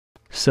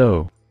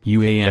So,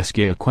 you ask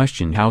a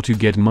question how to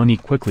get money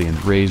quickly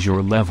and raise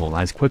your level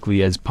as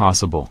quickly as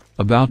possible.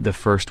 About the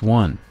first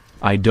one,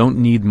 I don't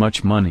need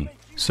much money,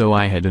 so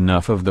I had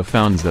enough of the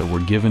funds that were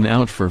given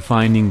out for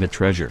finding the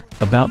treasure.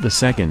 About the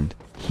second,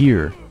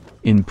 here,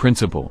 in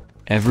principle,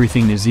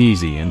 everything is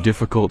easy and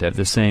difficult at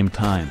the same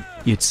time.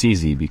 It's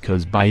easy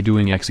because by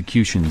doing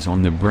executions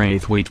on the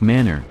Braithwaite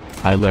Manor,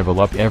 I level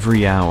up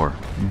every hour.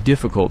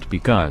 Difficult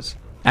because,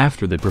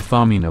 after the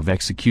performing of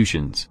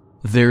executions,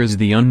 there is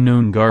the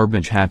unknown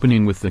garbage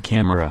happening with the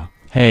camera.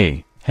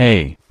 Hey,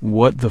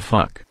 what the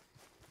fuck?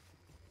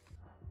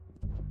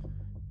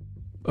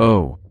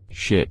 Oh,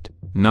 shit,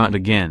 not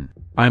again,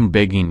 I'm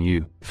begging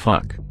you,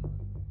 fuck.